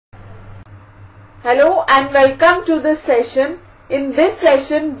Hello and welcome to this session. In this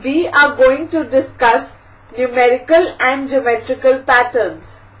session, we are going to discuss numerical and geometrical patterns.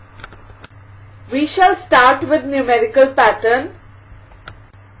 We shall start with numerical pattern.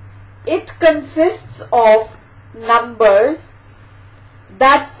 It consists of numbers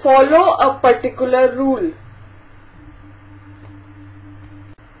that follow a particular rule.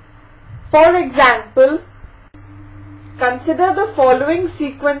 For example, consider the following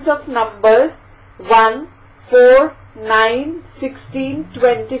sequence of numbers 1, 4, 9, 16,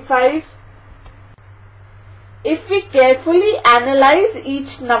 25. If we carefully analyze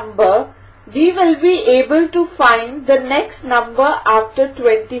each number, we will be able to find the next number after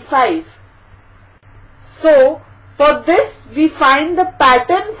 25. So, for this we find the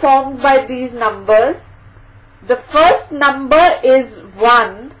pattern formed by these numbers. The first number is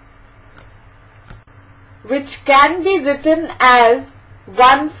 1, which can be written as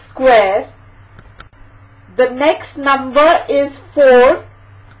 1 square. The next number is 4,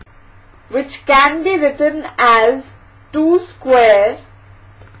 which can be written as 2 square.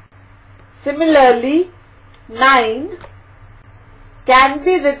 Similarly, 9 can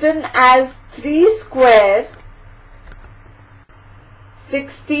be written as 3 square.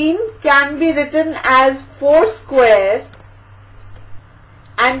 16 can be written as 4 square.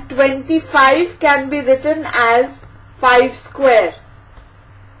 And 25 can be written as 5 square.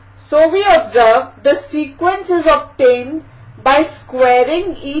 So we observe the sequence is obtained by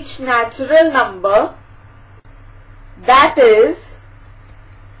squaring each natural number, that is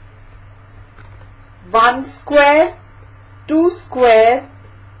 1 square, 2 square,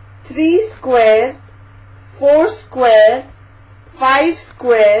 3 square, 4 square, 5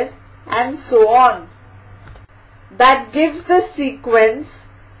 square and so on. That gives the sequence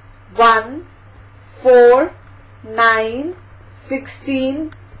 1, 4, 9,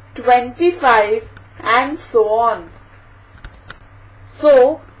 16, 25 and so on.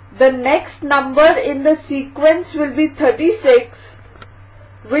 So, the next number in the sequence will be 36,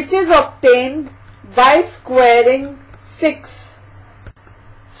 which is obtained by squaring 6.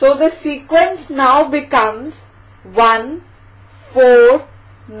 So, the sequence now becomes 1, 4,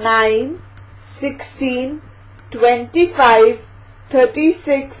 9, 16, 25,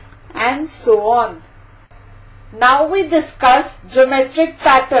 36 and so on. Now we discuss geometric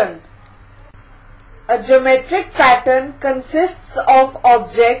pattern. A geometric pattern consists of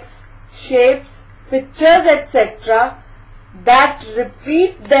objects, shapes, pictures, etc. that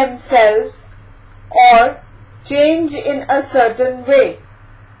repeat themselves or change in a certain way.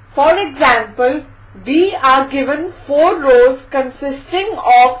 For example, we are given 4 rows consisting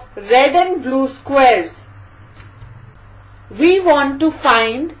of red and blue squares. We want to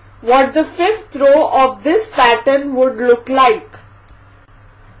find what the 5th row of this pattern would look like.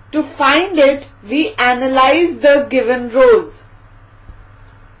 To find it, we analyze the given rows.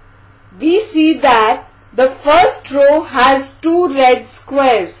 We see that the first row has 2 red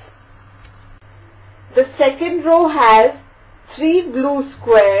squares. The second row has 3 blue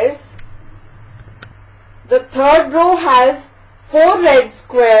squares. The third row has 4 red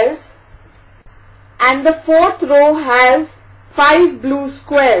squares. And the fourth row has 5 blue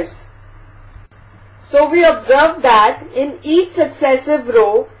squares. So we observe that in each successive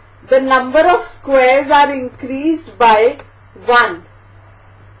row, the number of squares are increased by 1.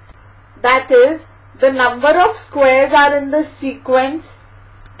 That is, the number of squares are in the sequence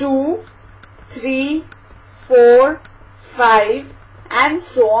 2, 3, 4, 5 and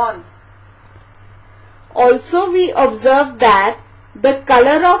so on. Also we observe that the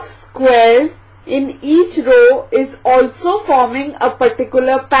color of squares in each row is also forming a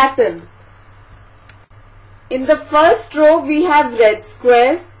particular pattern. In the first row we have red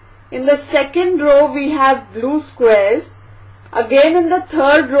squares, in the second row we have blue squares, again in the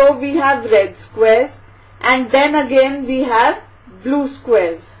third row we have red squares and then again we have blue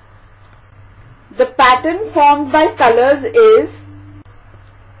squares. The pattern formed by colors is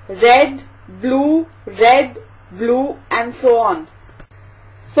red, blue, and so on.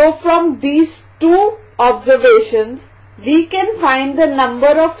 So from these 2 observations, we can find the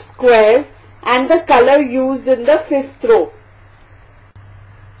number of squares and the color used in the 5th row.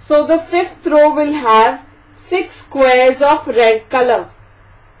 So the 5th row will have 6 squares of red color.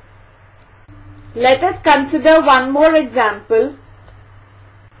 Let us consider one more example.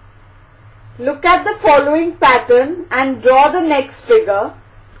 Look at the following pattern and draw the next figure.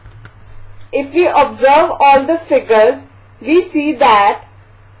 If we observe all the figures, we see that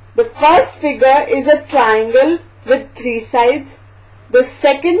the first figure is a triangle with 3 sides. The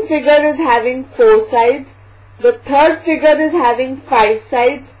second figure is having 4 sides. The third figure is having 5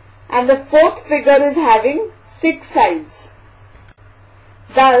 sides. and the fourth figure is having 6 sides.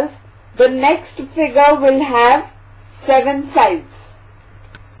 Thus, the next figure will have 7 sides.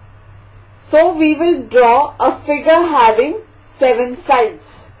 So we will draw a figure having 7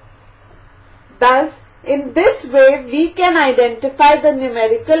 sides. Thus, in this way we can identify the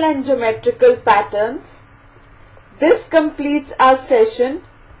numerical and geometrical patterns. This completes our session.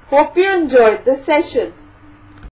 Hope you enjoyed the session.